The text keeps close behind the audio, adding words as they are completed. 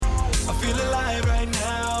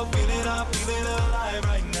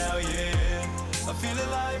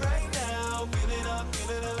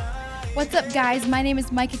What's up, guys? My name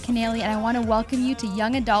is Micah, Kennealy, and I want to welcome you to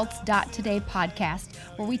Young Adults Today podcast,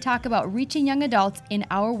 where we talk about reaching young adults in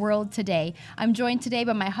our world today. I'm joined today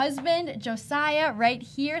by my husband, Josiah, right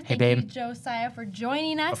here. Thank you, Josiah, for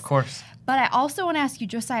joining us. Of course. But I also want to ask you,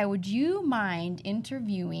 Josiah, would you mind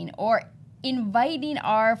interviewing or inviting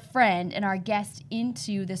our friend and our guest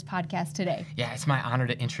into this podcast today? Yeah, it's my honor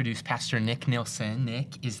to introduce Pastor Nick Nilson.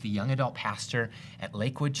 Nick is the young adult pastor at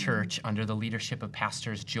Lakewood Church under the leadership of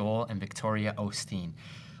Pastors Joel and Victoria Osteen.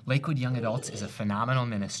 Lakewood Young Adults is a phenomenal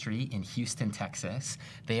ministry in Houston, Texas.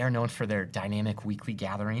 They are known for their dynamic weekly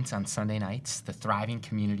gatherings on Sunday nights, the thriving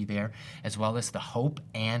community there, as well as the Hope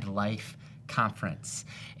and Life Conference.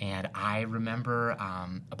 And I remember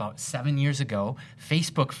about 7 years ago,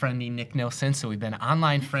 Facebook friending Nick Nilson. So we've been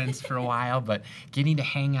online friends for a while, but getting to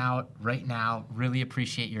hang out right now. Really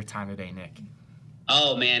appreciate your time today, Nick.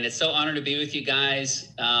 Oh man, it's so honored to be with you guys.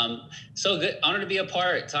 So good, honored to be a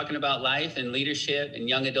part, talking about life and leadership and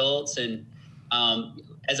young adults. And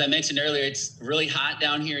as I mentioned earlier, it's really hot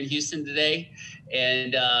down here in Houston today.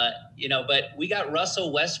 And, but we got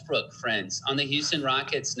Russell Westbrook friends on the Houston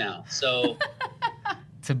Rockets now. So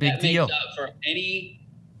it's a big deal. Makes up for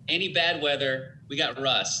any bad weather. We got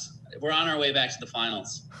Russ. We're on our way back to the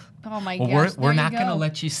finals. Oh my gosh. We're not going to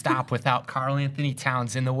let you stop without Karl Anthony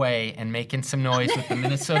Towns in the way and making some noise with the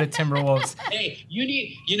Minnesota Timberwolves. Hey, you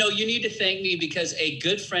need to thank me because a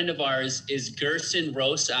good friend of ours is Gerson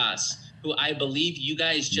Rosas, who I believe you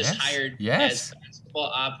guys just hired as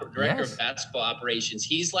director of basketball operations.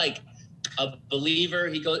 He's like a believer.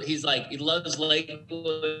 He loves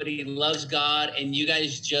Lakewood, he loves God, and you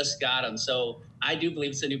guys just got him. So I do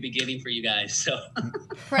believe it's a new beginning for you guys. So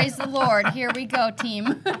praise the Lord. Here we go,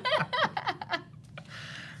 team.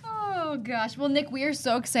 Oh gosh. Well, Nick, we are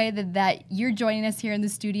so excited that you're joining us here in the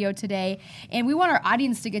studio today, and we want our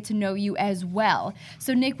audience to get to know you as well.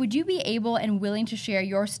 So Nick, would you be able and willing to share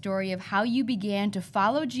your story of how you began to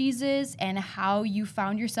follow Jesus and how you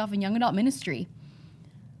found yourself in young adult ministry?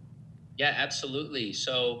 Yeah, absolutely.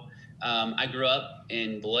 So I grew up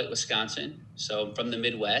in Beloit, Wisconsin. So I'm from the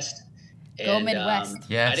Midwest. Go Midwest.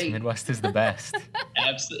 Yes, Midwest is the best.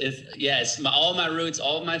 Absolutely. Yes, all my roots,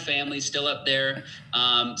 all of my family still up there.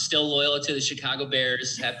 Still loyal to the Chicago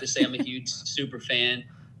Bears. Have to say I'm a huge super fan.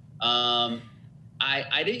 I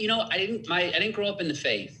didn't grow up in the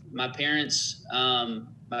faith. My parents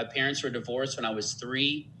were divorced when I was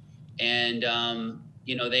 3, and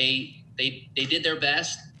they did their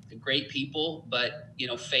best. Great people, but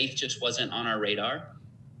faith just wasn't on our radar.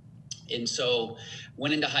 And so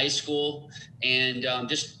went into high school and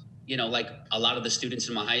like a lot of the students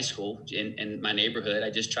in my high school in my neighborhood, I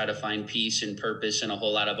just try to find peace and purpose and a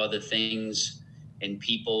whole lot of other things and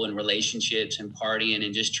people and relationships and partying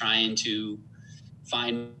and just trying to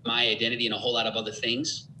find my identity in a whole lot of other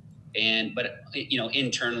things. But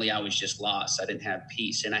internally I was just lost. I didn't have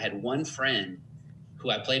peace. And I had one friend who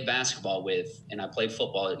I played basketball with and I played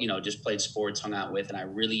football, just played sports, hung out with. And I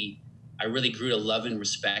really grew to love and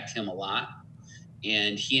respect him a lot.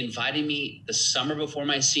 And he invited me the summer before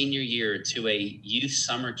my senior year to a youth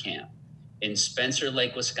summer camp in Spencer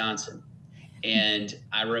Lake, Wisconsin. And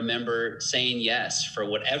I remember saying yes for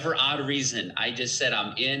whatever odd reason. I just said,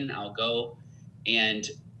 I'm in, I'll go. And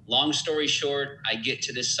long story short, I get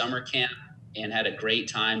to this summer camp and had a great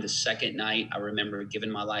time. The second night, I remember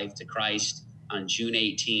giving my life to Christ on June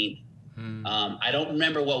 18th. I don't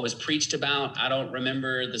remember what was preached about. I don't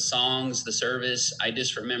remember the songs, the service. I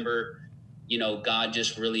just remember, God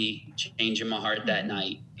just really changing my heart that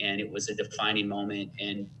night. And it was a defining moment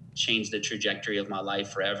and changed the trajectory of my life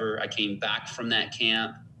forever. I came back from that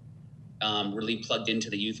camp, really plugged into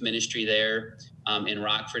the youth ministry there in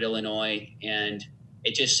Rockford, Illinois. And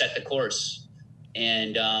it just set the course.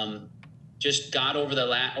 And just God over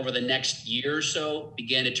the next year or so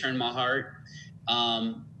began to turn my heart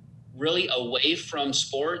really away from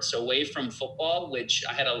sports, away from football, which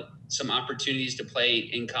I had some opportunities to play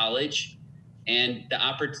in college, and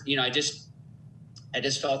I just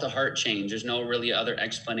felt a heart change. There's no really other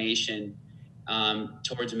explanation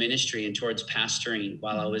towards ministry and towards pastoring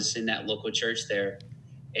while I was in that local church there,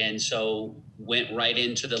 and so went right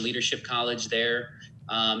into the leadership college there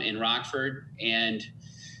in Rockford and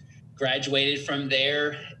graduated from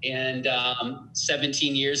there, and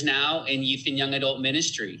 17 years now in youth and young adult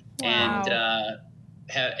ministry. Wow.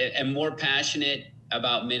 And am more passionate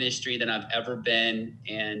about ministry than I've ever been.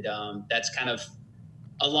 And that's kind of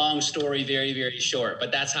a long story, very, very short,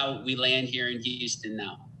 but that's how we land here in Houston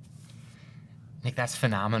now. Nick, that's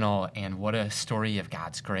phenomenal, and what a story of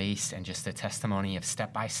God's grace and just a testimony of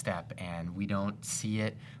step by step. And we don't see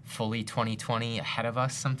it fully 2020 ahead of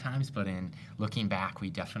us sometimes, but in looking back, we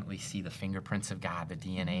definitely see the fingerprints of God, the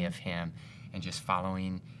DNA of Him, and just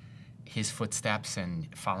following His footsteps and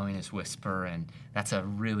following His whisper. And that's a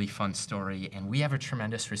really fun story. And we have a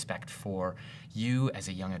tremendous respect for you as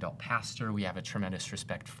a young adult pastor. We have a tremendous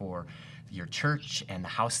respect for your church and the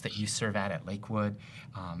house that you serve at Lakewood.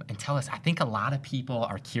 And tell us, I think a lot of people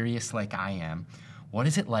are curious like I am, what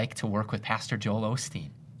is it like to work with Pastor Joel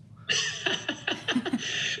Osteen?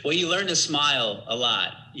 Well, you learn to smile a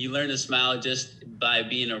lot. You learn to smile just by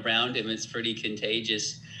being around him. It's pretty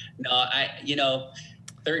contagious. No,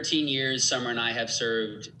 13 years, Summer and I have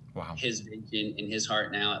served his vision in his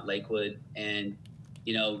heart now at Lakewood, and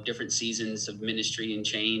different seasons of ministry and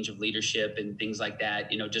change of leadership and things like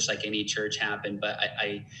that, just like any church happened. But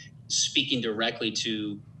I speaking directly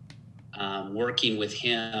to working with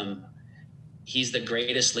him, he's the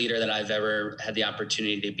greatest leader that I've ever had the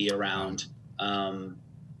opportunity to be around.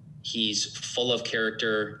 He's full of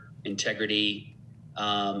character, integrity,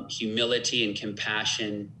 humility and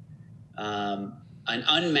compassion, an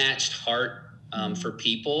unmatched heart for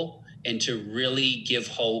people, and to really give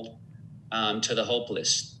hope to the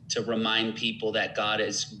hopeless, to remind people that God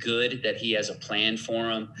is good, that He has a plan for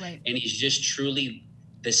them. Right. And he's just truly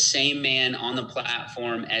the same man on the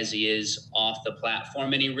platform as he is off the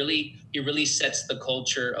platform. And he really sets the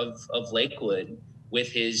culture of Lakewood with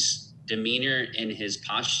his demeanor and his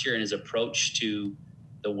posture and his approach to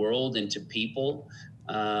the world and to people.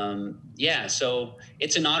 So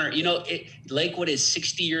it's an honor. Lakewood is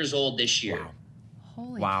 60 years old this year. Wow.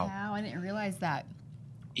 Holy cow, I didn't realize that.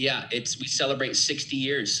 Yeah, we celebrate 60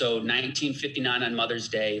 years. So 1959 on Mother's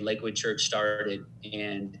Day, Lakewood Church started.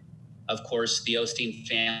 And of course, the Osteen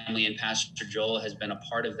family and Pastor Joel has been a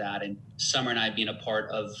part of that. And Summer and I being a part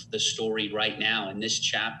of the story right now in this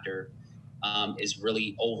chapter is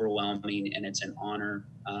really overwhelming, and it's an honor.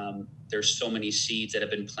 There's so many seeds that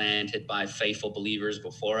have been planted by faithful believers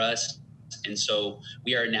before us. And so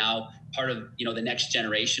we are now part of, the next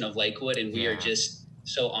generation of Lakewood. And we are just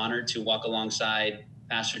so honored to walk alongside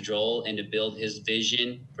Pastor Joel and to build his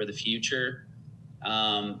vision for the future.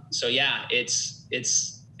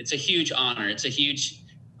 It's a huge honor. It's a huge,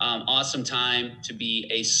 awesome time to be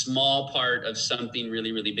a small part of something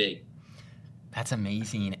really, really big. That's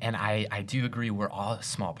amazing. And I do agree, we're all a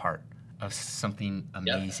small part of something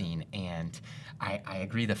amazing. Yep. And I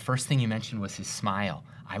agree. The first thing you mentioned was his smile.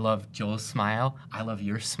 I love Joel's smile. I love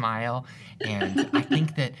your smile. And I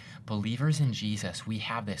think that believers in Jesus, we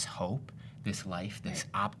have this hope, this life, this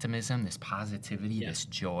optimism, this positivity, this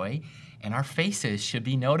joy, and our faces should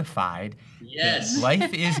be notified that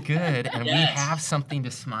life is good and we have something to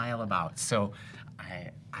smile about. So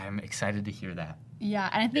I'm excited to hear that. Yeah,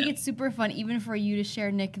 and I think it's super fun even for you to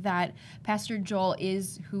share, Nick, that Pastor Joel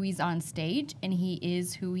is who he's on stage and he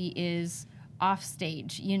is who he is off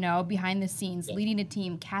stage, behind the scenes, leading a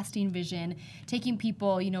team, casting vision, taking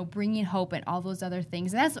people, bringing hope and all those other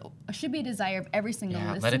things. And that should be a desire of every single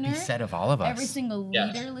listener. Let it be said of all of us. Every single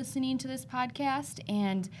leader listening to this podcast.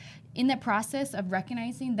 And in that process of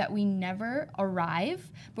recognizing that we never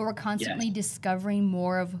arrive, but we're constantly discovering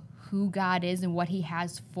more of who God is and what He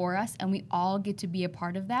has for us. And we all get to be a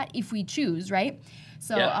part of that if we choose, right?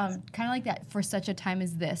 So kind of like that for such a time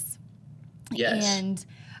as this. Yes. And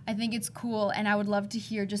I think it's cool, and I would love to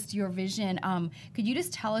hear just your vision. Could you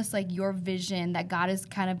just tell us, your vision that God has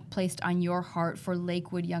kind of placed on your heart for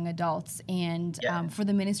Lakewood Young Adults and for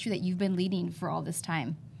the ministry that you've been leading for all this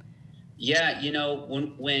time? Yeah,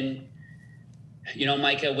 when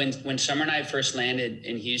Micah, when Summer and I first landed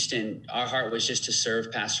in Houston, our heart was just to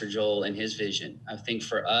serve Pastor Joel and his vision. I think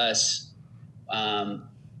for us,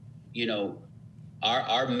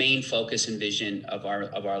 our main focus and vision of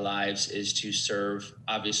our lives is to serve,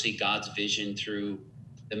 obviously, God's vision through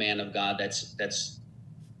the man of God that's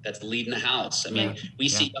leading the house. I mean, we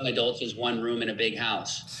see young adults as one room in a big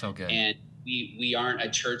house. So good. And we aren't a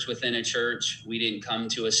church within a church. We didn't come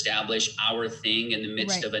to establish our thing in the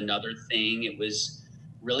midst of another thing. It was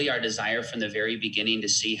really our desire from the very beginning to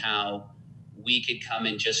see how we could come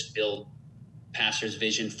and just build Pastor's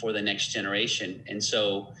vision for the next generation. And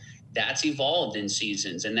so that's evolved in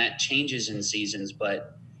seasons and that changes in seasons.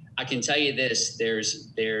 But I can tell you this,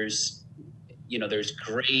 there's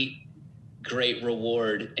great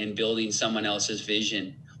reward in building someone else's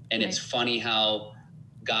vision. And it's funny how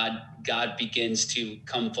God begins to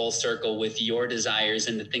come full circle with your desires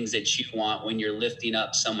and the things that you want when you're lifting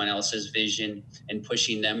up someone else's vision and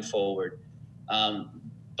pushing them forward.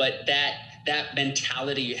 But that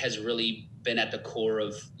mentality has really been at the core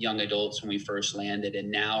of young adults when we first landed. And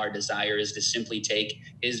now our desire is to simply take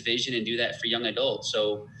his vision and do that for young adults.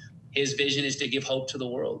 So his vision is to give hope to the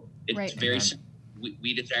world. It's right. very simple.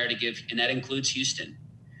 We desire to give, and that includes Houston.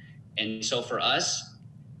 And so for us,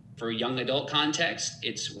 for young adult context,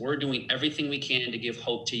 we're doing everything we can to give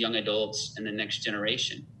hope to young adults and the next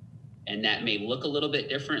generation. And that may look a little bit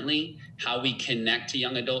differently. How we connect to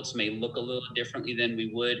young adults may look a little differently than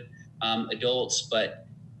we would adults, but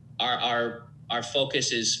our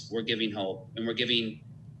focus is we're giving hope and we're giving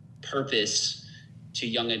purpose to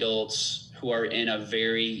young adults who are in a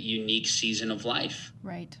very unique season of life.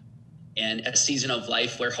 Right. And a season of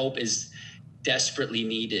life where hope is desperately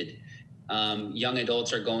needed. Young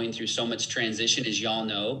adults are going through so much transition, as y'all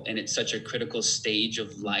know, and it's such a critical stage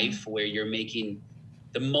of life where you're making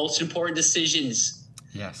the most important decisions.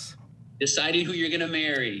 Yes. Deciding who you're going to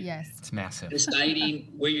marry. Yes. It's massive.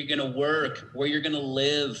 Deciding where you're going to work, where you're going to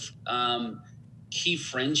live, key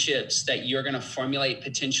friendships that you're going to formulate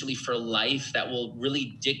potentially for life that will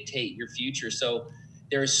really dictate your future. So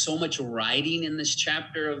there is so much writing in this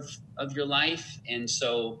chapter of your life. And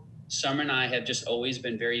so Summer and I have just always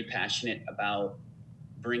been very passionate about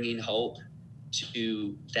bringing hope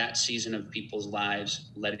to that season of people's lives,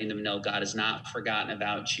 letting them know God has not forgotten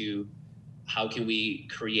about you. How can we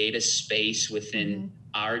create a space within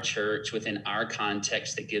our church, within our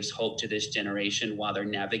context that gives hope to this generation while they're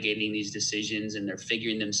navigating these decisions and they're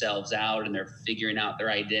figuring themselves out and they're figuring out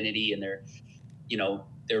their identity and they're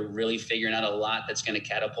really figuring out a lot that's going to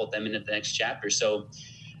catapult them into the next chapter. So,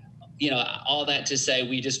 all that to say,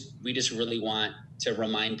 we just really want to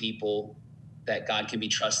remind people that God can be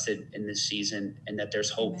trusted in this season and that there's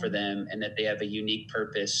hope for them and that they have a unique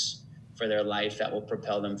purpose for their life that will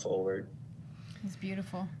propel them forward. It's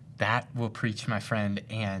beautiful. That will preach, my friend.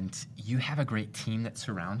 And you have a great team that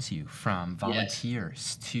surrounds you, from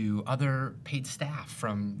volunteers to other paid staff,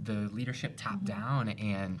 from the leadership top down,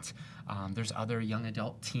 and there's other young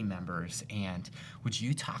adult team members. And would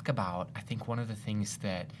you talk about, I think one of the things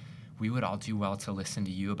that we would all do well to listen to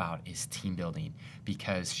you about is team building,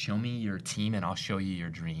 because show me your team and I'll show you your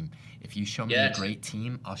dream. If you show me a great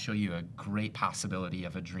team, I'll show you a great possibility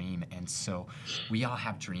of a dream. And so we all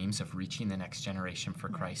have dreams of reaching the next generation for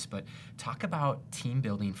Christ, but talk about team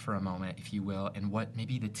building for a moment, if you will, and what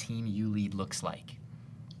maybe the team you lead looks like.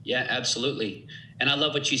 Yeah, absolutely. And I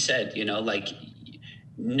love what you said,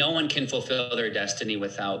 no one can fulfill their destiny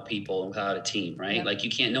without people, without a team, right?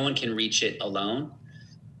 Yep. No one can reach it alone.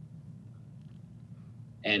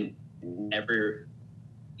 And whenever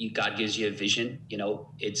God gives you a vision,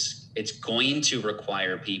 it's going to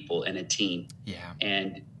require people and a team. Yeah.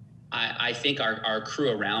 And I think our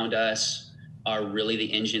crew around us are really the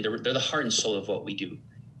engine. They're the heart and soul of what we do.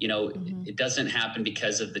 It doesn't happen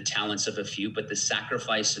because of the talents of a few, but the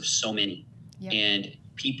sacrifice of so many. Yep. And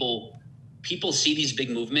people see these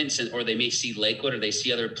big movements, or they may see Lakewood, or they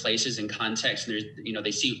see other places in context, and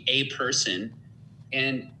they see a person,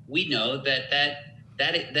 and we know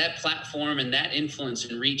that platform and that influence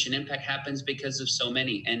and reach and impact happens because of so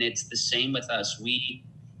many. And it's the same with us. We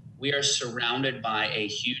are surrounded by a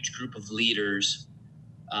huge group of leaders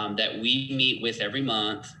that we meet with every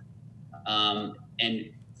month. And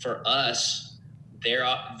for us,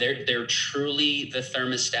 they're truly the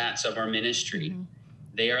thermostats of our ministry. Mm-hmm.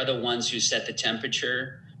 They are the ones who set the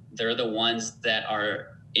temperature. They're the ones that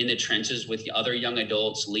are in the trenches with other young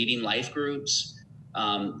adults, leading life groups,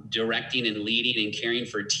 directing and leading and caring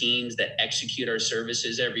for teams that execute our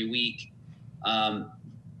services every week.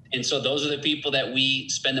 And so those are the people that we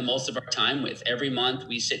spend the most of our time with. Every month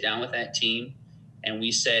we sit down with that team and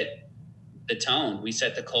we set the tone, we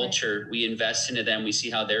set the culture, we invest into them, we see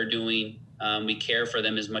how they're doing, we care for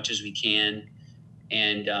them as much as we can.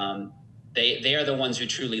 And they are the ones who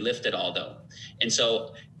truly lift it all, though. And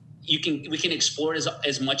so we can explore it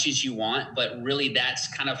as much as you want, but really that's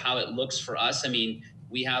kind of how it looks for us. I mean,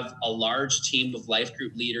 we have a large team of life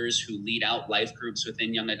group leaders who lead out life groups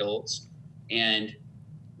within young adults. And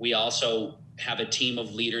we also have a team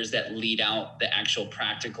of leaders that lead out the actual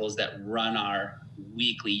practicals that run our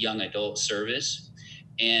weekly young adult service.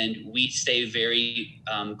 And we stay very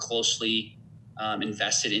closely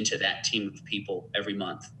invested into that team of people every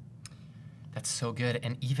month. That's so good.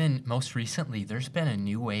 And even most recently, there's been a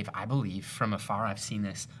new wave, I believe, from afar, I've seen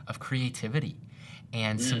this, of creativity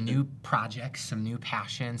and some new projects, some new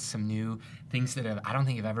passions, some new things that I don't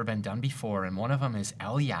think have ever been done before. And one of them is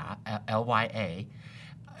LYA.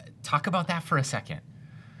 Talk about that for a second.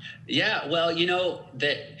 Yeah, well,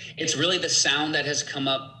 that it's really the sound that has come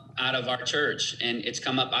up out of our church, and it's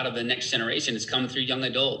come up out of the next generation. It's come through young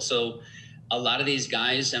adults. So a lot of these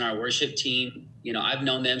guys in our worship team I've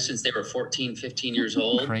known them since they were 14, 15 years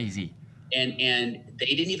old. Crazy. And they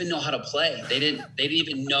didn't even know how to play. They didn't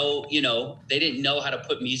even know, they didn't know how to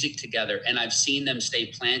put music together. And I've seen them stay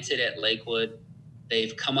planted at Lakewood.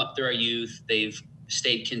 They've come up through our youth. They've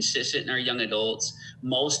stayed consistent in our young adults.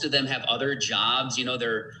 Most of them have other jobs.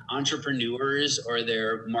 They're entrepreneurs, or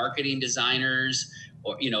they're marketing designers,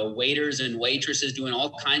 or, waiters and waitresses, doing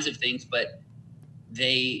all kinds of things. But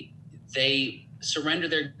they surrender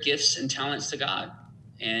their gifts and talents to God.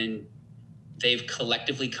 And they've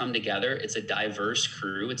collectively come together. It's a diverse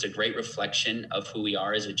crew. It's a great reflection of who we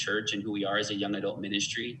are as a church and who we are as a young adult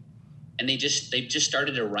ministry. And they've just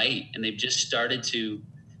started to write, and they've just started to,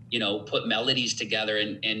 put melodies together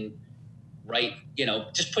and write,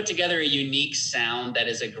 just put together a unique sound that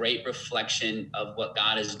is a great reflection of what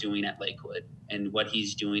God is doing at Lakewood and what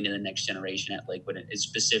he's doing in the next generation at Lakewood, and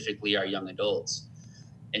specifically our young adults.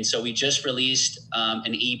 And so we just released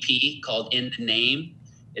an EP called In the Name.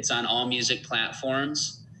 It's on all music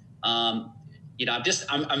platforms. I'm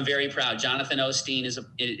very proud. Jonathan Osteen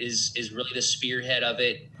is really the spearhead of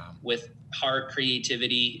it, with heart,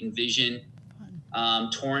 creativity, and vision.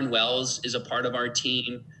 Torrin Wells is a part of our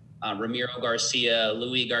team. Ramiro Garcia,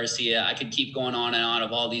 Louis Garcia. I could keep going on and on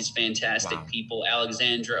of all these fantastic people.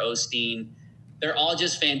 Alexandra Osteen. They're all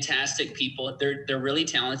just fantastic people. They're really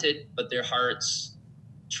talented, but their hearts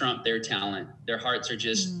trump their talent. Their hearts are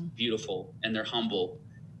just beautiful, and they're humble.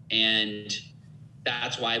 And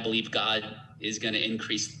that's why I believe God is going to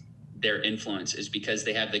increase their influence, is because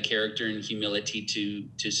they have the character and humility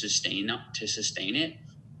to sustain it.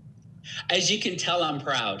 As you can tell, I'm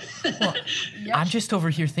proud. Well, I'm just over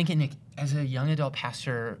here thinking, Nick, as a young adult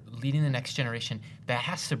pastor leading the next generation, that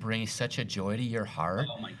has to bring such a joy to your heart.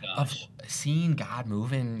 Oh my gosh. Of seeing God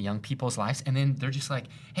move in young people's lives. And then they're just like,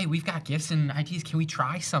 hey, we've got gifts and ideas. Can we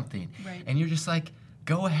try something? Right. And you're just like,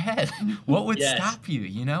 go ahead. What would stop you,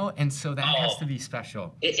 And so that has to be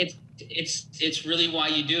special. It's really why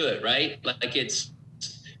you do it, right? Like it's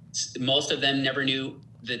most of them never knew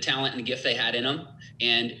the talent and gift they had in them.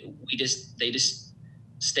 And they just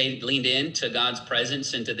stayed leaned in to God's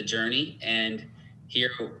presence and to the journey. And here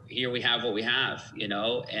we have what we have,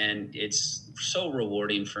 and it's so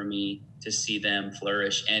rewarding for me to see them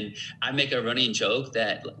flourish. And I make a running joke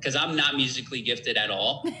that, because I'm not musically gifted at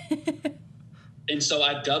all. And so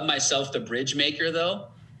I've dubbed myself the bridge maker, though.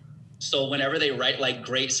 So whenever they write like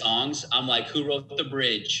great songs, I'm like, who wrote the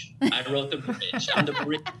bridge? I wrote the bridge. I'm the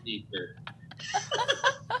bridge maker.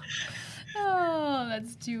 Oh,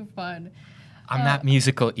 that's too fun. I'm not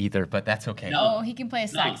musical either, but that's okay. No, he can play a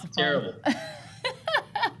saxophone. Terrible.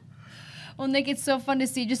 Well, Nick, it's so fun to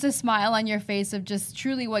see just a smile on your face of just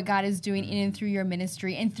truly what God is doing in and through your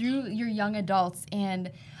ministry and through your young adults.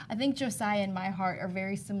 And I think Josiah and my heart are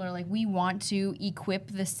very similar. Like, we want to equip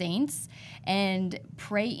the saints and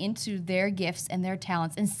pray into their gifts and their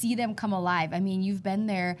talents and see them come alive. I mean, you've been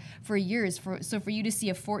there for years. So for you to see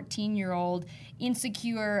a 14-year-old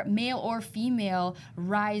insecure, male or female,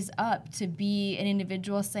 rise up to be an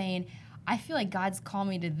individual saying, I feel like God's called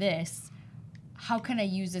me to this. How can I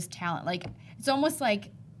use this talent? Like, it's almost like,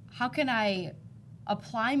 how can I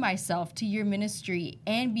apply myself to your ministry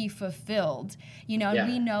and be fulfilled? We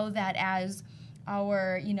know that as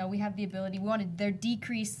our, we have the ability, we want to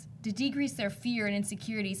decrease their fear and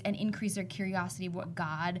insecurities and increase their curiosity of what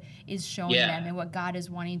God is showing them and what God is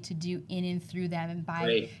wanting to do in and through them, and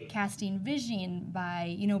by casting vision,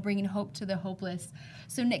 by, bringing hope to the hopeless.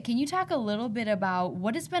 So Nick, can you talk a little bit about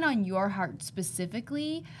what has been on your heart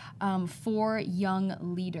specifically for young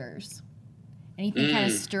leaders? Anything kind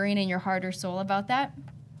of stirring in your heart or soul about that?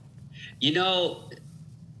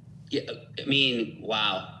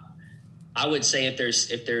 Wow. I would say if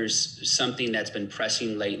there's something that's been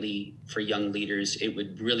pressing lately for young leaders, it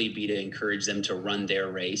would really be to encourage them to run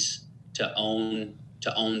their race, to own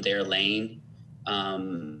their lane.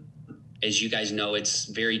 As you guys know, it's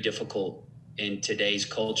very difficult in today's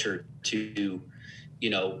culture to,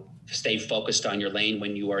 stay focused on your lane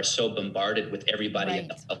when you are so bombarded with everybody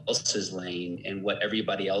else's lane and what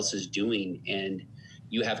everybody else is doing. And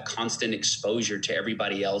you have constant exposure to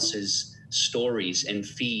everybody else's stories and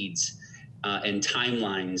feeds and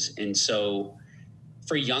timelines. And so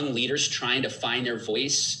for young leaders trying to find their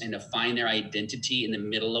voice and to find their identity in the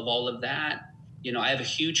middle of all of that, I have a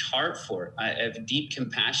huge heart for it. I have deep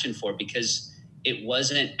compassion for it, because it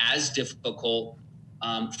wasn't as difficult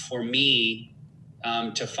for me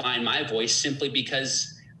to find my voice, simply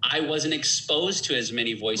because I wasn't exposed to as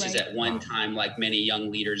many voices at one time like many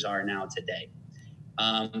young leaders are now today.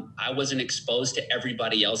 I wasn't exposed to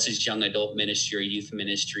everybody else's young adult ministry or youth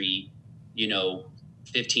ministry,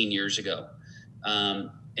 15 years ago.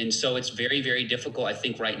 And so it's very, very difficult, I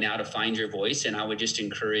think, right now to find your voice. And I would just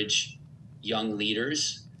encourage young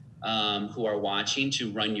leaders who are watching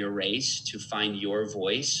to run your race, to find your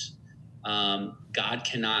voice. God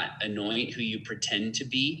cannot anoint who you pretend to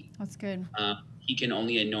be. That's good. He can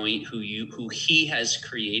only anoint who he has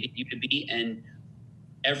created you to be. And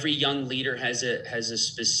every young leader has a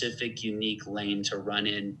specific, unique lane to run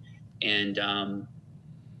in. And I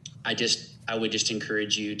would just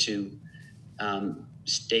encourage you to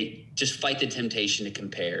just fight the temptation to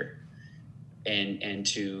compare and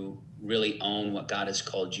to really own what God has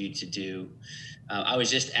called you to do. I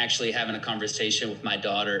was just actually having a conversation with my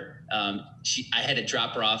daughter. I had to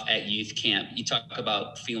drop her off at youth camp. You talk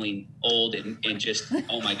about feeling old and just,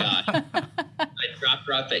 oh my God. I dropped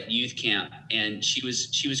her off at youth camp, and she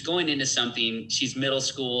was going into something. She's middle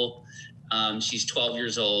school. She's 12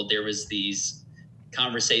 years old. There was these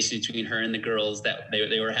conversations between her and the girls that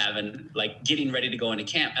they were having, like getting ready to go into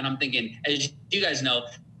camp. And I'm thinking, as you guys know,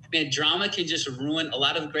 man, drama can just ruin a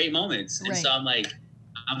lot of great moments. And so I'm like,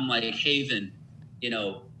 Haven,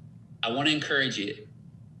 I want to encourage you,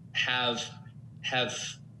 have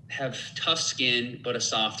tough skin, but a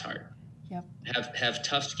soft heart. Yep. Have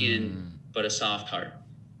tough skin, but a soft heart,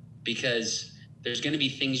 because there's going to be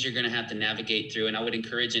things you're going to have to navigate through. And I would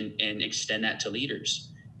encourage and extend that to leaders.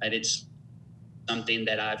 And it's something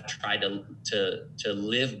that I've tried to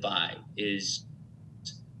live by is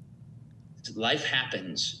life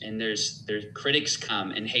happens, and there's critics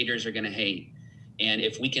come and haters are going to hate. And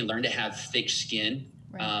if we can learn to have thick skin,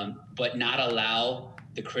 but not allow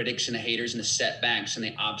the critics and the haters and the setbacks and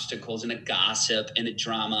the obstacles and the gossip and the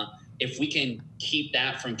drama, if we can keep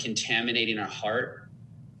that from contaminating our heart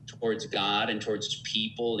towards God and towards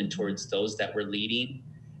people and towards those that we're leading,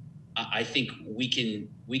 I think we can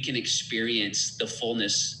experience the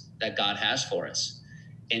fullness that God has for us.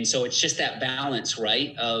 And so it's just that balance,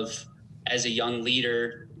 right? Of, as a young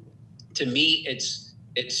leader, to me,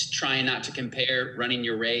 it's trying not to compare, running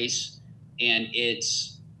your race, and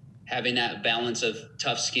it's having that balance of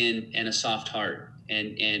tough skin and a soft heart,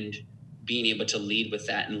 and being able to lead with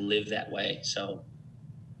that and live that way. So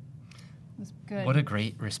that's good. What a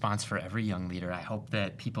great response for every young leader. I hope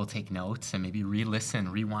that people take notes and maybe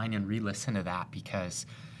rewind and re-listen to that, because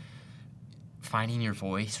finding your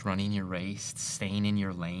voice, running your race, staying in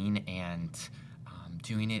your lane, and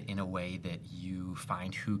doing it in a way that you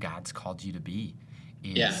find who God's called you to be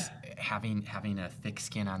is having a thick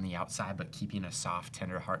skin on the outside, but keeping a soft,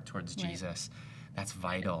 tender heart towards Jesus. That's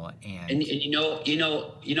vital. And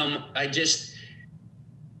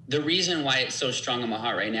the reason why it's so strong in my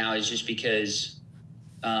heart right now is just because,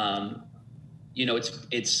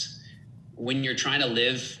 it's when you're trying to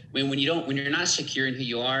live, when you're not secure in who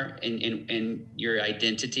you are and your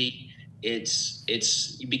identity,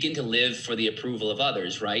 you begin to live for the approval of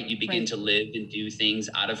others, right? You begin to live and do things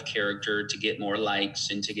out of character to get more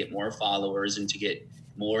likes and to get more followers and to get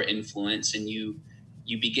more influence. And you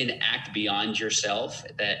begin to act beyond yourself,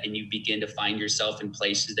 and you begin to find yourself in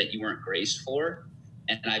places that you weren't graced for.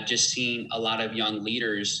 And I've just seen a lot of young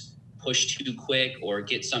leaders push too quick or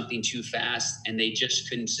get something too fast, and they just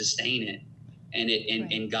couldn't sustain it. And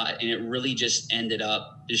it really just ended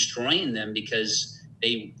up destroying them, because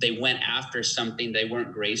they went after something they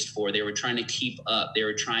weren't graced for. They were trying to keep up. They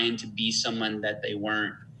were trying to be someone that they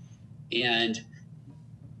weren't. And,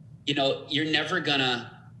 you're never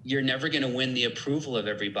gonna win the approval of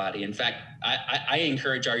everybody. In fact, I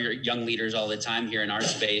encourage our young leaders all the time here in our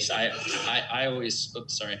space. I always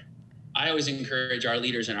encourage our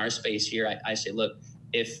leaders in our space here. I say, look,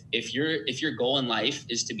 if your goal in life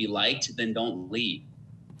is to be liked, then don't lead.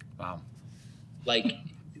 Wow. Like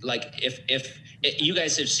if you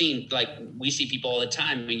guys have seen, like, we see people all the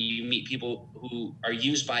time, when you meet people who are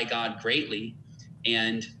used by God greatly,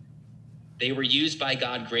 and they were used by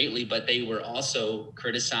God greatly, but they were also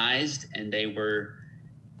criticized, and they were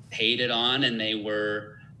hated on, and they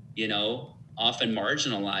were, often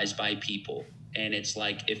marginalized by people. And it's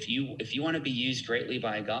like, if you want to be used greatly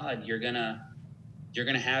by God, you're gonna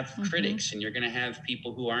have critics, and you're gonna have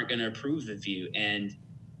people who aren't gonna approve of you. And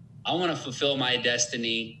I want to fulfill my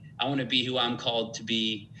destiny. I want to be who I'm called to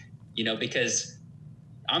be, because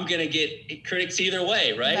I'm going to get critics either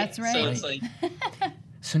way, right? That's right. So it's like...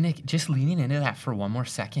 So Nick, just leaning into that for one more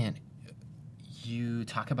second, you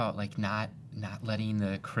talk about like not letting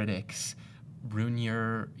the critics ruin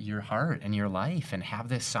your heart and your life, and have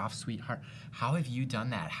this soft, sweet heart. How have you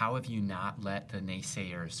done that? How have you not let the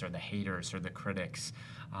naysayers or the haters or the critics,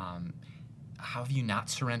 how have you not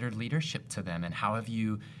surrendered leadership to them? And how have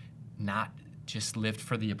you not just lived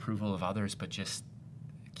for the approval of others, but just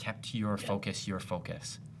kept your focus?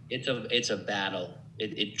 It's a battle.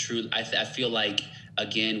 it truly, I feel like,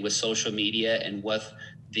 again, with social media and with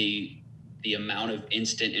the amount of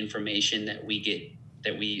instant information that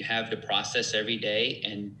we have to process every day,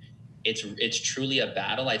 and it's truly a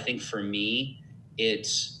battle. I think for me,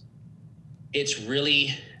 it's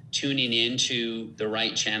really tuning into the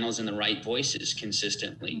right channels and the right voices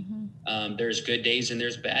consistently. There's good days and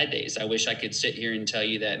there's bad days. I wish I could sit here and tell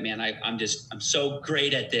you that, man, I'm so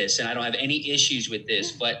great at this and I don't have any issues with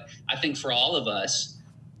this. But I think for all of us,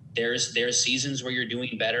 there's seasons where you're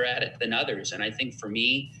doing better at it than others. And I think for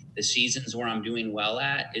me, the seasons where I'm doing well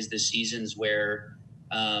at is the seasons where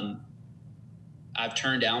I've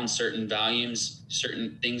turned down certain volumes,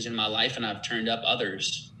 certain things in my life, and I've turned up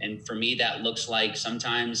others. And for me, that looks like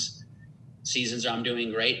sometimes seasons I'm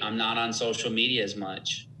doing great, I'm not on social media as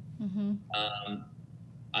much.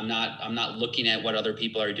 I'm not looking at what other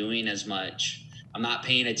people are doing as much. I'm not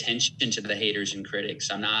paying attention to the haters and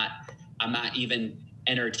critics. I'm not even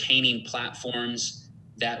entertaining platforms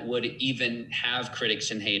that would even have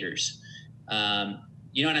critics and haters.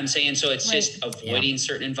 You know what I'm saying? So it's just avoiding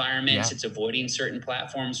certain environments. It's avoiding certain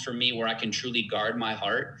platforms for me where I can truly guard my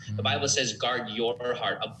heart. The Bible says, guard your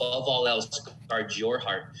heart. Above all else, guard your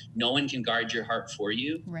heart. No one can guard your heart for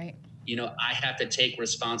you. Right. You know, I have to take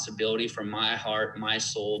responsibility for my heart, my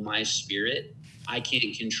soul, my spirit. I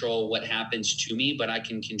can't control what happens to me, but I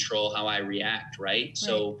can control how I react, right?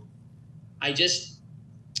 So I just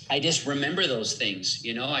remember those things.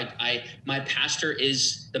 You know, my pastor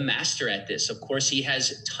is the master at this. Of course, he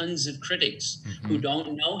has tons of critics who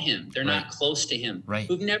don't know him. They're not close to him,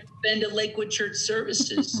 who've never been to Lakewood Church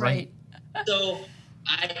services. So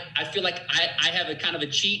I feel like I have a kind of a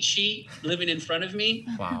cheat sheet living in front of me.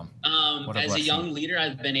 Wow. As a young leader,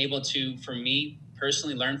 I've been able to, for me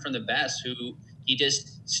personally, learn from the best, who he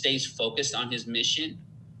just stays focused on his mission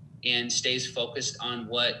and stays focused on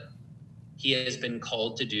what he has been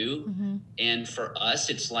called to do. And for us,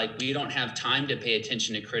 it's like we don't have time to pay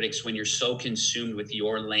attention to critics when you're so consumed with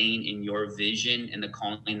your lane and your vision and the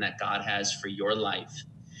calling that God has for your life.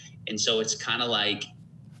 And so it's kind of like,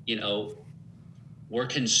 you know, we're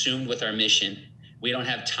consumed with our mission. We don't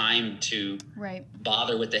have time to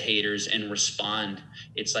bother with the haters and respond.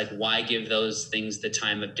 It's like, why give those things the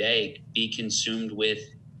time of day? Be consumed with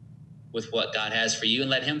what God has for you and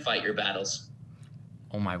let him fight your battles.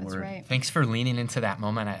 Oh, my word. Right. Thanks for leaning into that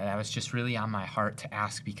moment. That was just really on my heart to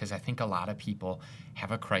ask, because I think a lot of people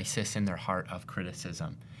have a crisis in their heart of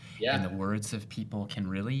criticism. And the words of people can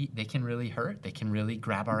really hurt. They can really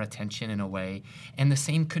grab our attention in a way. And the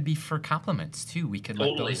same could be for compliments, too. We could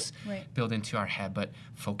let those build into our head, but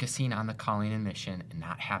focusing on the calling and mission and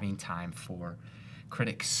not having time for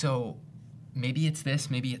critics. So maybe it's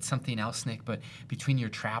this, maybe it's something else, Nick, but between your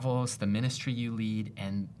travels, the ministry you lead,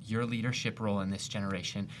 and your leadership role in this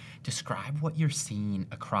generation, describe what you're seeing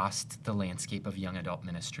across the landscape of young adult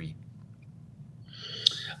ministry.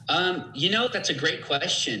 You know, that's a great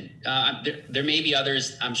question. There may be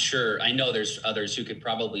others, I'm sure. I know there's others who could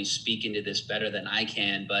probably speak into this better than I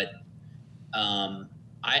can, but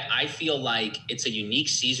I feel like it's a unique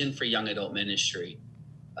season for young adult ministry.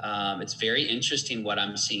 It's very interesting what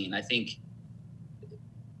I'm seeing. I think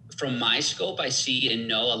from my scope, I see and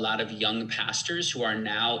know a lot of young pastors who are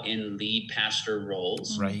now in lead pastor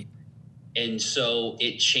roles. Right. And so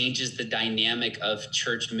it changes the dynamic of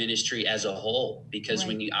church ministry as a whole, because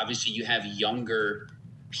when you have younger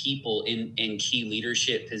people in key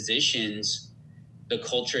leadership positions, the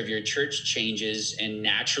culture of your church changes and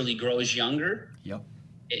naturally grows younger.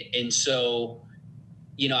 And so,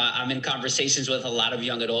 you know, I'm in conversations with a lot of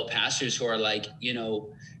young adult pastors who are like, you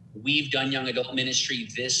know, we've done young adult ministry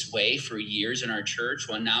this way for years in our church.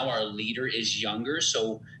 Well, now our leader is younger.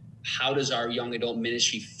 So how does our young adult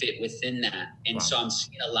ministry fit within that? And so I'm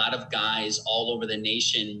seeing a lot of guys all over the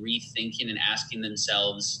nation rethinking and asking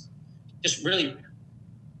themselves, just really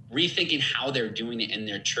rethinking how they're doing it in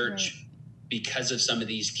their church because of some of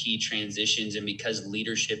these key transitions and because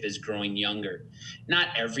leadership is growing younger. Not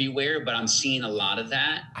everywhere, but I'm seeing a lot of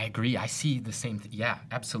that. I agree. I see the same thing. Yeah,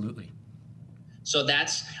 absolutely. So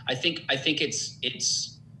that's, I think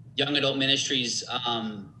it's young adult ministries.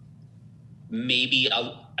 Maybe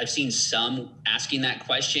I've seen some asking that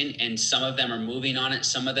question, and some of them are moving on it.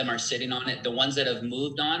 Some of them are sitting on it. The ones that have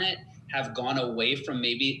moved on it have gone away from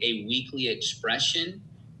maybe a weekly expression,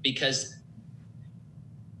 because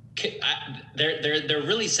they're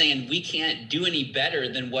really saying we can't do any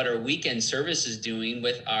better than what our weekend service is doing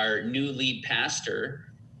with our new lead pastor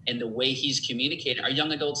and the way he's communicating. Our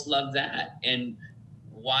young adults love that. And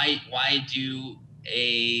why do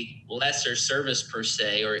a lesser service per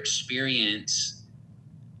se or experience,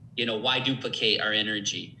 you know, why duplicate our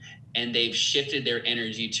energy? and they've shifted their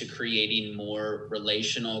energy to creating more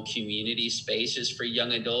relational community spaces for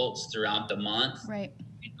young adults throughout the month. Right.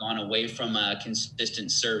 They've gone away from a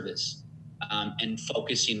consistent service and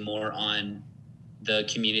focusing more on the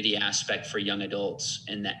community aspect for young adults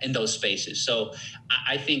in those spaces. So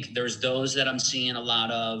I think there's those that I'm seeing a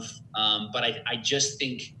lot of, but I just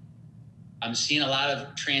think I'm seeing a lot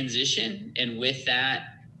of transition, and with that,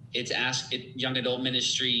 young adult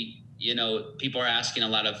ministry. People are asking a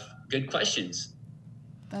lot of good questions.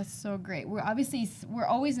 That's so great. We're always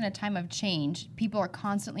in a time of change. People are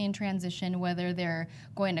constantly in transition, whether they're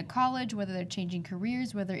going to college, whether they're changing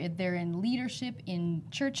careers, whether they're in leadership, in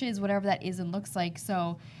churches, whatever that is and looks like.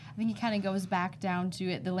 So I think it kind of goes back down to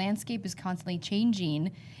it. The landscape is constantly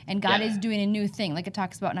changing, and God is doing a new thing. Like it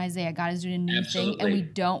talks about in Isaiah, God is doing a new thing, and we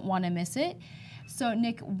don't want to miss it. So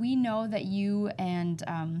Nick, we know that you and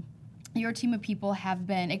your team of people have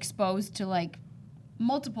been exposed to like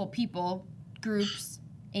multiple people, groups,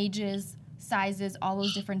 ages, sizes, all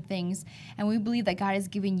those different things. And we believe that God is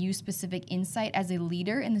giving you specific insight as a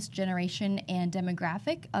leader in this generation and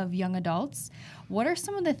demographic of young adults. What are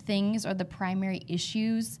some of the things or the primary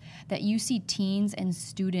issues that you see teens and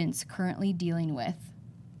students currently dealing with?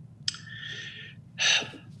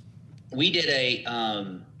 We did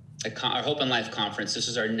our Hope and Life conference. This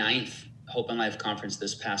is our 9th Hope and Life conference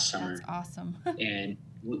this past summer. That's awesome. And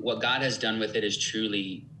what God has done with it has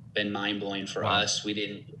truly been mind-blowing for us. We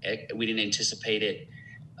didn't anticipate it.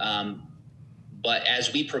 But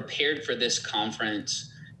as we prepared for this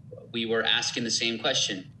conference, we were asking the same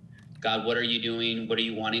question. God, what are you doing? What are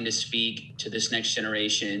you wanting to speak to this next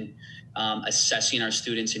generation? Assessing our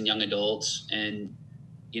students and young adults, and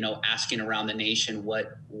asking around the nation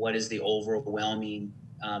what is the overwhelming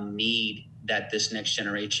need that this next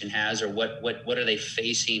generation has, or what are they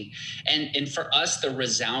facing? And for us, the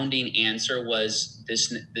resounding answer was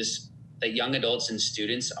that young adults and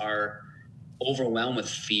students are overwhelmed with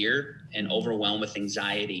fear and overwhelmed with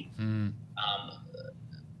anxiety.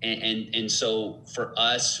 And so for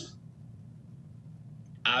us,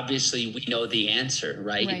 obviously we know the answer,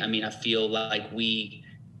 right? I mean, I feel like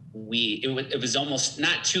it was almost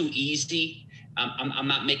not too easy. I'm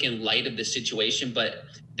not making light of the situation, but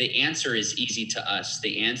the answer is easy to us.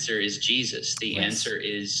 The answer is Jesus. The answer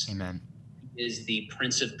is Amen. Is the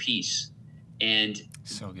Prince of Peace. And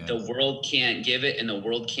so good. The world can't give it, and the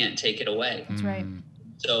world can't take it away. That's right.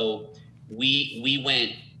 So we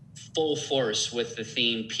went full force with the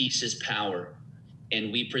theme, Peace is Power.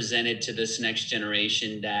 And we presented to this next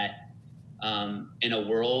generation that in a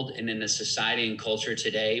world and in a society and culture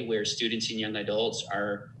today where students and young adults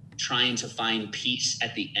are trying to find peace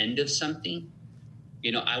at the end of something,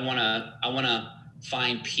 I want to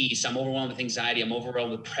find peace. I'm overwhelmed with anxiety. I'm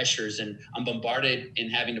overwhelmed with pressures, and I'm bombarded in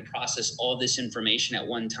having to process all this information at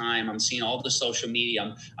one time. I'm seeing all the social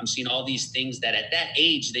media. I'm seeing all these things that at that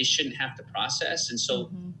age they shouldn't have to process. And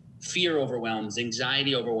so fear overwhelms,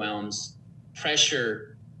 anxiety overwhelms,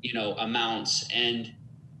 pressure, amounts. And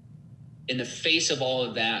in the face of all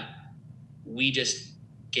of that, we just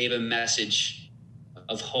gave a message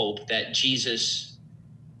of hope that Jesus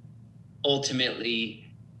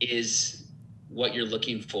ultimately is what you're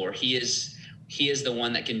looking for. He is the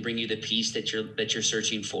one that can bring you the peace that you're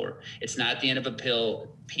searching for. It's not at the end of a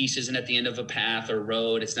pill. Peace isn't at the end of a path or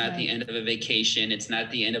road. It's not at the end of a vacation. It's not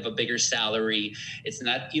at the end of a bigger salary. It's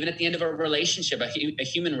not even at the end of a relationship, a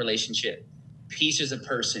human relationship. Peace is a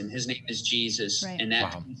person. His name is Jesus, and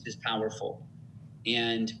that peace is powerful.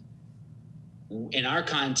 And in our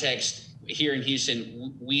context here in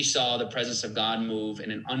Houston, we saw the presence of God move in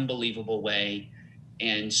an unbelievable way,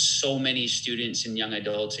 and so many students and young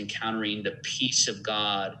adults encountering the peace of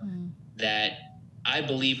God that I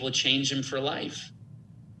believe will change them for life.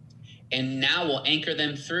 And now will anchor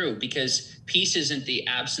them through, because peace isn't the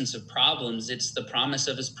absence of problems, it's the promise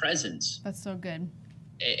of his presence. That's so good.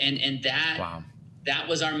 And that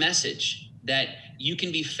was our message, that you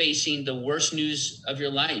can be facing the worst news of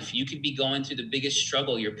your life. You could be going through the biggest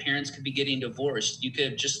struggle. Your parents could be getting divorced. You could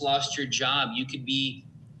have just lost your job. You could be,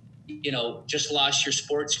 just lost your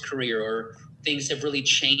sports career, or things have really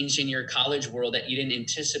changed in your college world that you didn't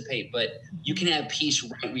anticipate, but you can have peace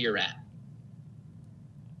right where you're at.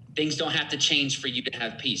 Things don't have to change for you to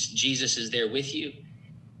have peace. Jesus is there with you.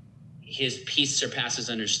 His peace surpasses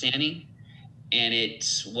understanding, and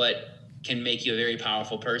it's what can make you a very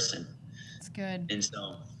powerful person. It's good. And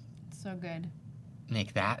so good.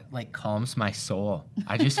 Nick, that calms my soul.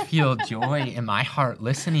 I just feel joy in my heart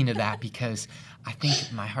listening to that, because I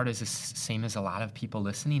think my heart is the same as a lot of people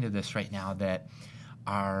listening to this right now that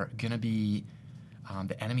are going to be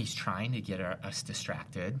The enemy's trying to get us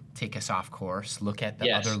distracted, take us off course, look at the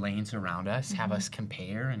Yes. other lanes around us, have us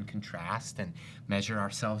compare and contrast and measure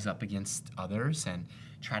ourselves up against others and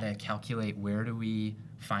try to calculate where do we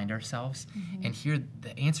find ourselves. And here,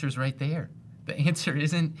 the answer is right there. The answer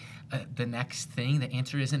isn't the next thing. The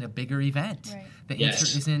answer isn't a bigger event. Right. The Yes.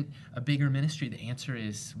 answer isn't a bigger ministry. The answer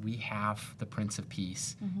is we have the Prince of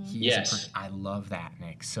Peace. He is Yes. I love that,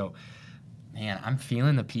 Nick. So, man, I'm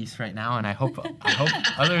feeling the peace right now, and I hope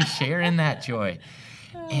others share in that joy.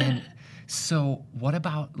 And so, what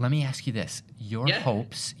about? Let me ask you this: your Yeah.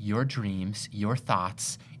 hopes, your dreams, your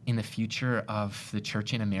thoughts in the future of the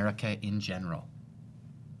church in America in general.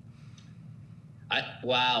 I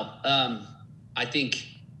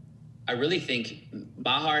really think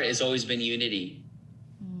my heart has always been unity.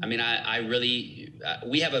 I mean, I really,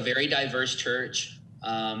 we have a very diverse church,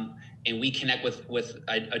 and we connect with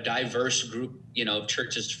a diverse group, of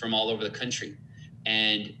churches from all over the country.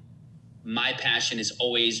 And my passion has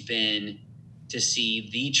always been to see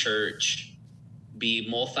the church be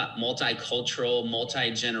multicultural,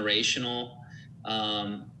 multi-generational,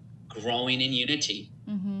 growing in unity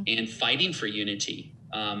and fighting for unity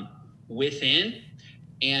within,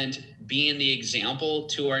 and being the example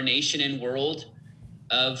to our nation and world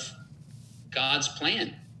of God's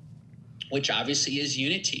plan, which obviously is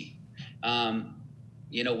unity.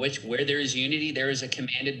 Where there is unity, there is a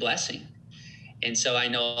commanded blessing. And so I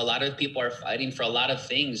know a lot of people are fighting for a lot of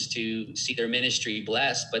things to see their ministry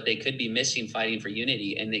blessed, but they could be missing fighting for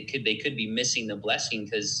unity, and they could be missing the blessing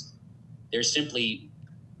because they're simply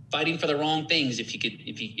fighting for the wrong things,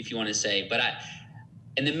 if you want to say. But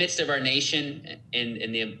in the midst of our nation and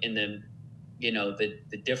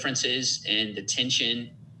the differences and the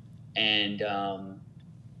tension and all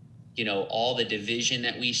the division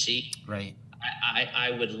that we see, Right.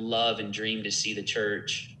 I would love and dream to see the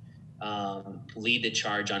church lead the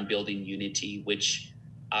charge on building unity, which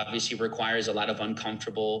obviously requires a lot of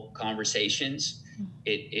uncomfortable conversations.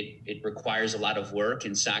 It requires a lot of work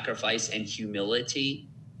and sacrifice and humility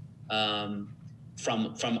from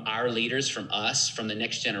our leaders, from us, from the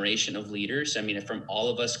next generation of leaders. I mean, from all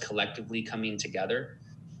of us collectively coming together.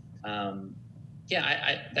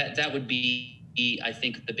 That would be, I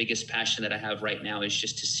think, the biggest passion that I have right now is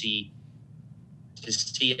just to see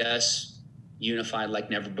us unified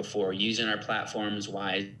like never before, using our platforms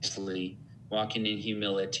wisely, walking in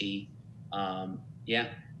humility.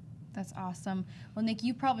 That's awesome. Well, Nick,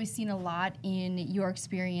 you've probably seen a lot in your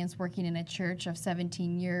experience working in a church of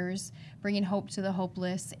 17 years, bringing hope to the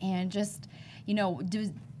hopeless, and just,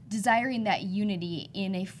 desiring that unity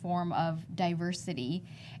in a form of diversity.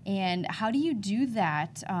 And how do you do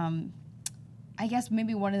that? I guess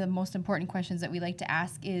maybe one of the most important questions that we like to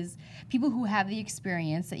ask is, people who have the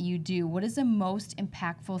experience that you do, what is the most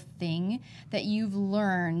impactful thing that you've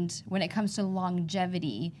learned when it comes to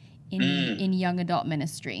longevity in young adult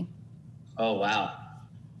ministry? Oh, wow.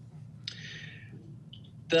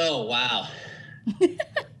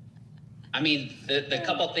 I mean, the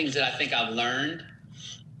couple of things that I think I've learned,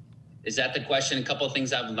 is that the question? A couple of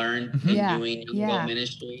things I've learned in doing young adult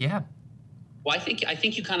ministry? Yeah. Well, I think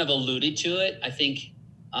you kind of alluded to it. I think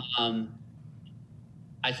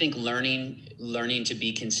learning to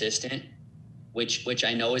be consistent, which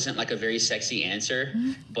I know isn't like a very sexy answer,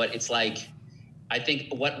 but it's like, I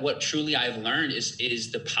think what truly I've learned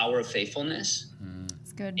is the power of faithfulness.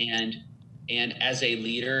 It's good. And as a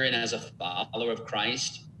leader and as a follower of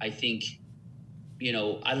Christ, I think,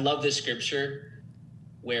 I love this scripture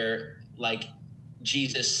where like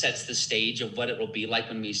Jesus sets the stage of what it will be like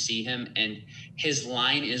when we see him. And his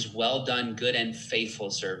line is, "Well done, good and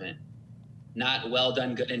faithful servant." Not well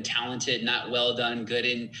done, good and talented, not well done, good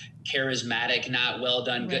and charismatic, not well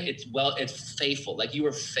done, good. It's faithful. Like, you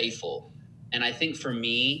were faithful. And I think for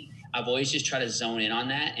me, I've always just tried to zone in on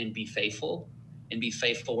that and be faithful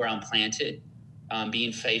where I'm planted,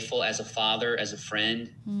 being faithful as a father, as a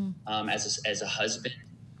friend, as a husband,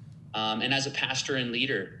 and as a pastor and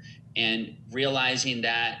leader, and realizing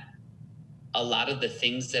that a lot of the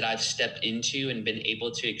things that I've stepped into and been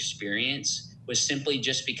able to experience was simply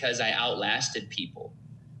just because I outlasted people.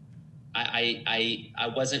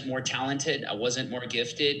 I wasn't more talented. I wasn't more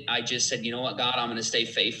gifted. I just said, you know what, God, I'm going to stay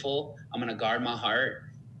faithful. I'm going to guard my heart.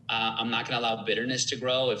 I'm not going to allow bitterness to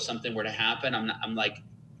grow. If something were to happen, I'm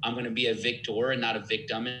going to be a victor and not a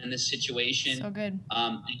victim in this situation. So good.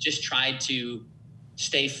 And just tried to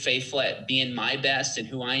stay faithful at being my best and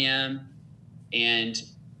who I am, and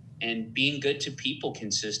being good to people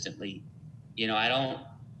consistently.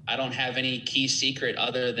 I don't have any key secret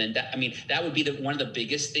other than that. I mean, that would be one of the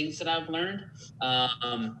biggest things that I've learned.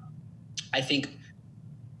 I think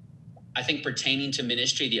I think pertaining to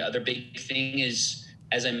ministry, the other big thing is,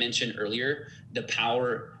 as I mentioned earlier, the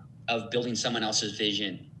power of building someone else's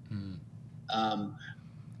vision.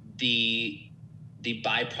 The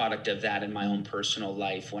byproduct of that in my own personal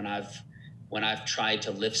life, when I've tried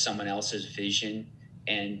to lift someone else's vision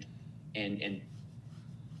and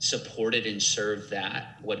supported and served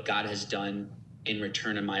that, what God has done in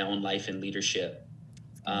return in my own life and leadership.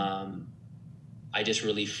 I just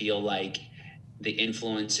really feel like the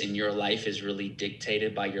influence in your life is really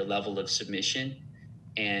dictated by your level of submission.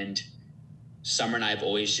 And Summer and I have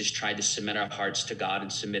always just tried to submit our hearts to God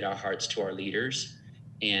and submit our hearts to our leaders.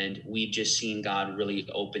 And we've just seen God really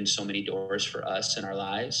open so many doors for us in our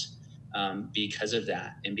lives because of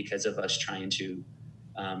that, and because of us trying to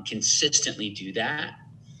consistently do that.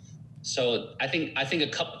 So I think a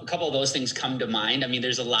couple of those things come to mind. I mean,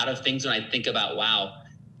 there's a lot of things when I think about, wow,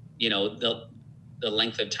 the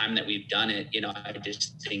length of time that we've done it, I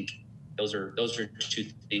just think those are two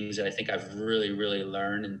things that I think I've really, really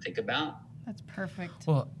learned and think about. That's perfect.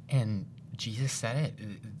 Well, and Jesus said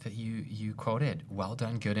it, that you quoted, "Well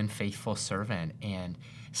done, good and faithful servant." And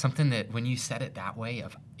something that when you said it that way,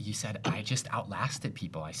 you said, I just outlasted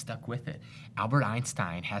people. I stuck with it. Albert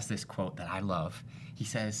Einstein has this quote that I love. He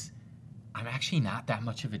says, "I'm actually not that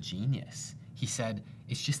much of a genius." He said,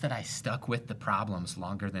 "It's just that I stuck with the problems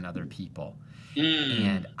longer than other people."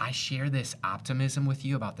 And I share this optimism with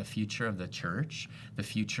you about the future of the church, the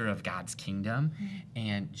future of God's kingdom.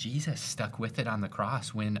 And Jesus stuck with it on the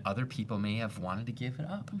cross when other people may have wanted to give it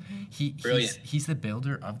up. He's the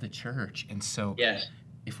builder of the church. And so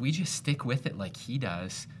if we just stick with it like he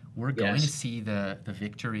does, we're going to see the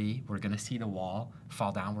victory. We're going to see the wall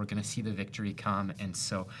fall down. We're going to see the victory come. And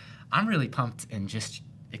so I'm really pumped and just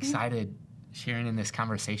excited sharing in this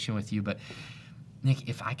conversation with you. But Nick,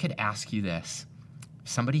 if I could ask you this,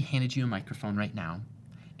 somebody handed you a microphone right now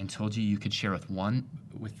and told you could share with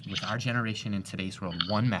our generation in today's world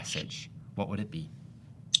one message, what would it be?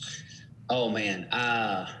 Oh man,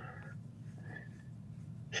 I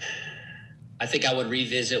think I would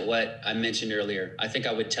revisit what I mentioned earlier. I think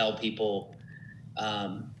I would tell people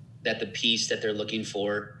that the peace that they're looking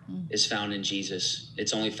for is found in Jesus.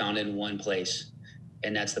 It's only found in one place,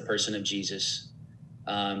 and that's the person of Jesus.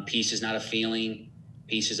 Peace is not a feeling.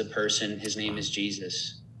 Peace is a person. His name is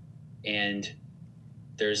Jesus. And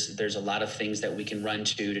there's a lot of things that we can run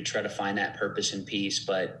to try to find that purpose and peace,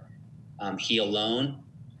 but he alone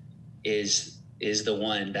is the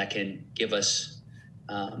one that can give us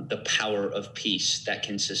the power of peace, that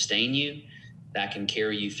can sustain you, that can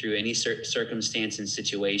carry you through any circumstance and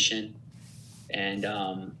situation. And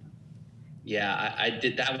that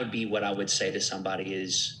would be what I would say to somebody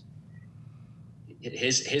is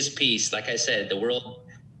his peace. Like I said, the world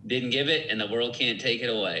didn't give it and the world can't take it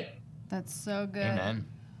away. That's so good. Amen.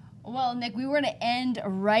 Well, Nick, we were going to end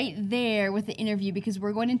right there with the interview because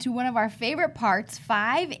we're going into one of our favorite parts,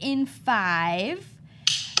 5 in 5.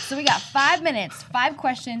 So we got 5 minutes, 5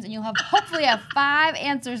 questions, and you'll hopefully have 5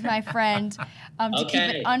 answers, my friend, to keep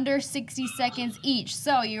it under 60 seconds each.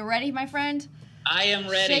 So you ready, my friend? I am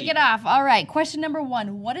ready. Shake it off. All right. Question number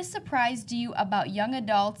 1. What has surprised you about young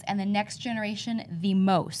adults and the next generation the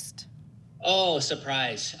most? Oh,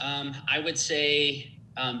 surprise. I would say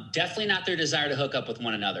definitely not their desire to hook up with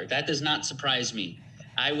one another. That does not surprise me.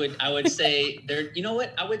 I would say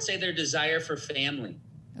I would say their desire for family.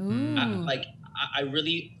 Ooh. I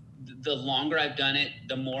really, the longer I've done it,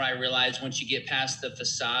 the more I realize once you get past the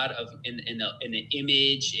facade of in the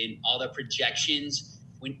image and all the projections,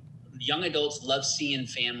 when young adults love seeing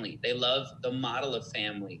family, they love the model of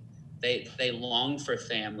family. They long for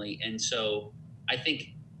family. And so I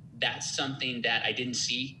think that's something that I didn't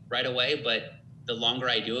see right away, but the longer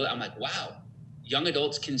I do it, I'm like, wow, young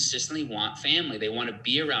adults consistently want family. They want to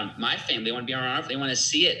be around my family. They want to be around our family. They want to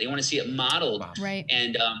see it. They want to see it modeled. Right.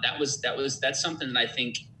 And that's something that I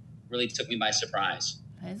think really took me by surprise.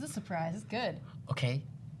 That is a surprise. It's good. Okay,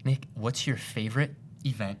 Nick, what's your favorite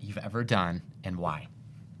event you've ever done and why?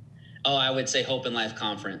 Oh, I would say Hope and Life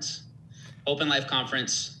Conference. Hope and Life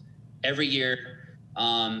Conference every year.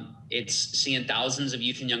 It's seeing thousands of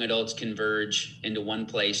youth and young adults converge into one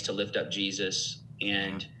place to lift up Jesus,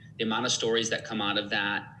 and the amount of stories that come out of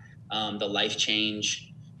that, the life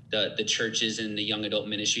change, the churches and the young adult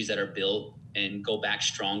ministries that are built and go back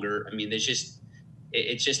stronger. I mean, it's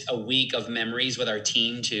just a week of memories with our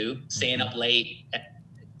team too, staying up late,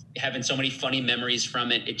 having so many funny memories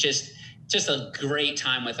from it. It's just a great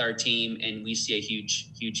time with our team, and we see a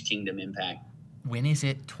huge kingdom impact. When is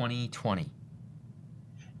it 2020?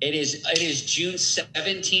 It is June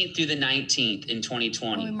 17th through the 19th in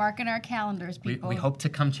 2020. We're marking our calendars, people. We hope to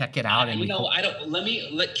come check it out. And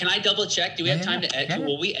can I double check? Do we have time to edit? Yeah.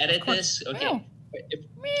 Will we edit this? Okay. Oh.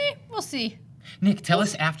 We'll see. Nick, tell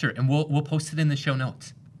us after, and we'll post it in the show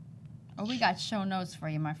notes. Oh, we got show notes for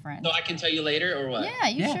you, my friend. So I can tell you later, or what? Yeah,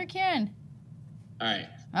 you sure can. All right.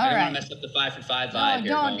 All I don't right. want to mess up the 5 for 5 vibe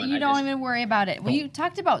here. You don't even worry about it. Well, you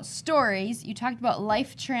talked about stories. You talked about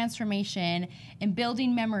life transformation and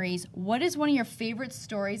building memories. What is one of your favorite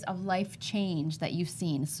stories of life change that you've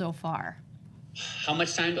seen so far? How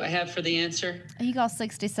much time do I have for the answer? You got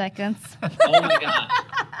 60 seconds. Oh, my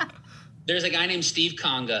God. There's a guy named Steve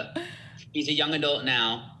Conga. He's a young adult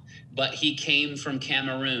now, but he came from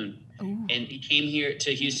Cameroon. Ooh. And he came here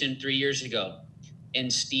to Houston 3 years ago.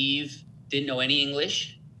 And Steve didn't know any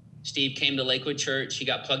English. Steve came to Lakewood Church. He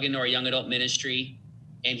got plugged into our young adult ministry,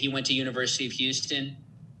 and he went to University of Houston.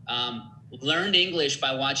 Learned English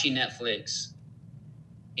by watching Netflix,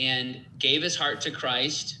 and gave his heart to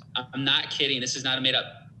Christ. I'm not kidding. This is not a made up.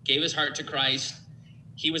 Gave his heart to Christ.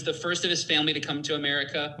 He was the first of his family to come to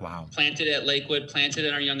America. Wow. Planted at Lakewood, planted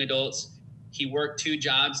in our young adults. He worked 2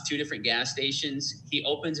 jobs, 2 different gas stations. He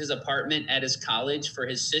opens his apartment at his college for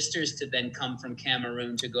his sisters to then come from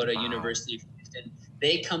Cameroon to go to University of Houston.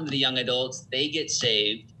 They come to the young adults. They get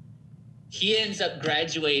saved. He ends up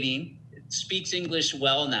graduating, speaks English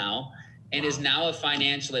well now, and is now a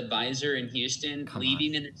financial advisor in Houston,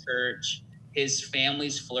 leading in the church. His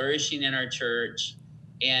family's flourishing in our church,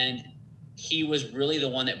 and he was really the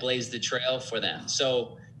one that blazed the trail for them.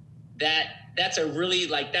 So that's a really,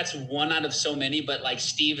 that's one out of so many, but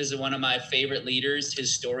Steve is one of my favorite leaders.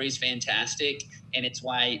 His story's fantastic, and it's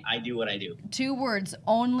why I do what I do. 2 words,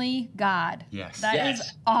 only God. Yes. That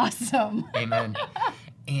is awesome. Amen.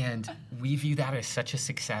 And we view that as such a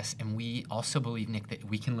success, and we also believe, Nick, that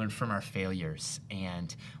we can learn from our failures.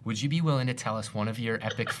 And would you be willing to tell us one of your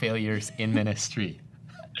epic failures in ministry?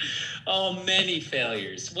 Oh, many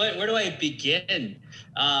failures. Where do I begin?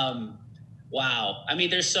 Wow. I mean,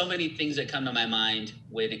 there's so many things that come to my mind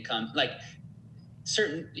when it comes,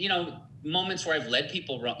 certain, moments where I've led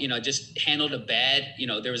people wrong, just handled a bad,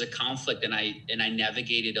 there was a conflict and I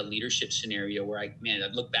navigated a leadership scenario where I'd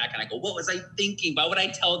look back and I go, what was I thinking? Why would I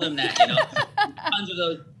tell them that? Tons of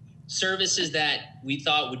those services that we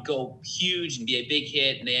thought would go huge and be a big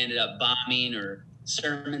hit, and they ended up bombing, or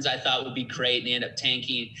sermons I thought would be great and they ended up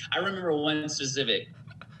tanking. I remember one specific,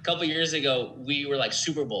 a couple years ago, we were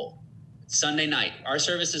Super Bowl. Sunday night. Our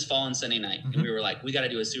services fall on Sunday night. Mm-hmm. And we were we got to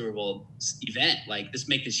do a Super Bowl event. Make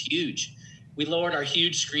this huge. We lowered our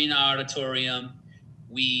huge screen auditorium.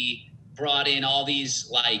 We brought in all these,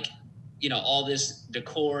 all this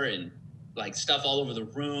decor and, stuff all over the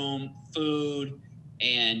room, food,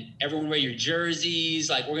 and everyone wear your jerseys.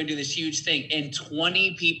 We're going to do this huge thing. And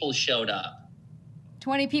 20 people showed up.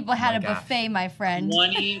 20 people had a buffet, my friend.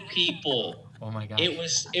 20 people. Oh, my gosh.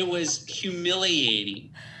 It was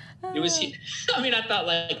humiliating. It was, I thought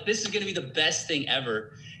this is going to be the best thing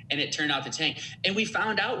ever. And it turned out to tank. And we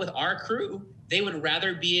found out with our crew, they would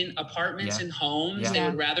rather be in apartments and homes. Yeah. They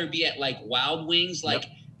would rather be at Wild Wings.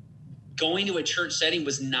 Going to a church setting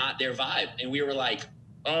was not their vibe. And we were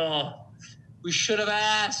oh, we should have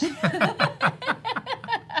asked.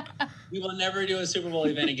 We will never do a Super Bowl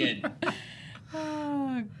event again.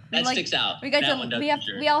 That sticks out.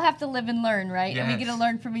 We all have to live and learn, right? Yes. And we get to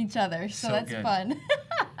learn from each other. So that's good. Fun.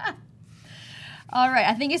 All right.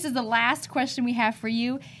 I think this is the last question we have for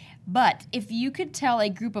you. But if you could tell a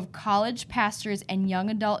group of college pastors and young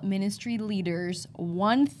adult ministry leaders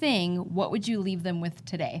one thing, what would you leave them with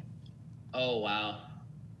today? Oh, wow.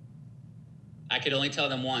 I could only tell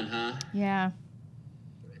them one, huh? Yeah.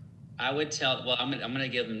 I would tell, I'm going to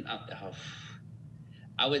give them,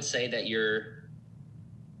 I would say that you're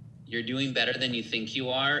doing better than you think you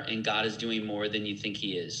are, and God is doing more than you think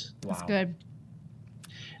he is. Wow. That's good.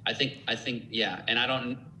 I think, yeah. And I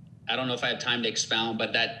don't know if I have time to expound,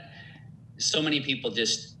 but that so many people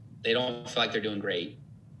they don't feel like they're doing great.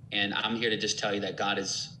 And I'm here to just tell you that God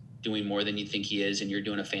is doing more than you think he is. And you're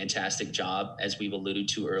doing a fantastic job, as we've alluded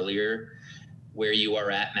to earlier. Where you are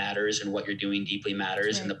at matters, and what you're doing deeply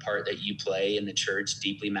matters. Right. And the part that you play in the church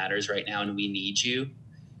deeply matters right now. And we need you.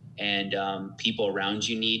 And people around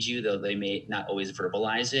you need you, though they may not always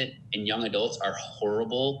verbalize it. And young adults are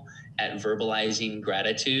horrible at verbalizing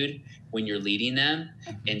gratitude when you're leading them.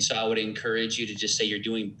 And so I would encourage you to just say you're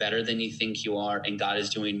doing better than you think you are, and God is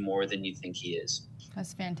doing more than you think he is.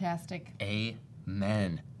 That's fantastic.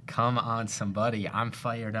 Amen. Come on, somebody. I'm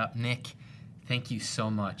fired up. Nick, thank you so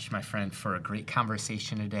much, my friend, for a great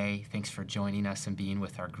conversation today. Thanks for joining us and being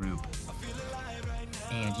with our group.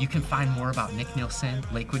 And you can find more about Nick Nilson,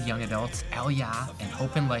 Lakewood Young Adults, Elia, and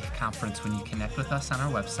Hope and Life Conference when you connect with us on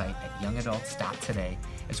our website at youngadults.today,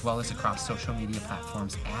 as well as across social media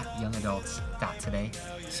platforms at youngadults.today.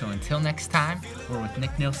 So until next time, we're with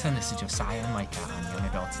Nick Nilson. This is Josiah and Micah on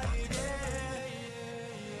youngadults.today.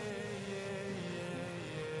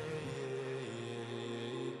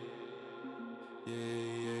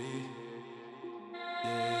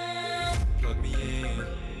 Plug me in,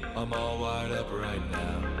 I'm all wired up right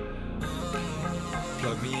now.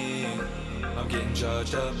 Plug me in, I'm getting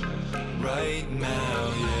charged up right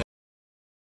now, yeah.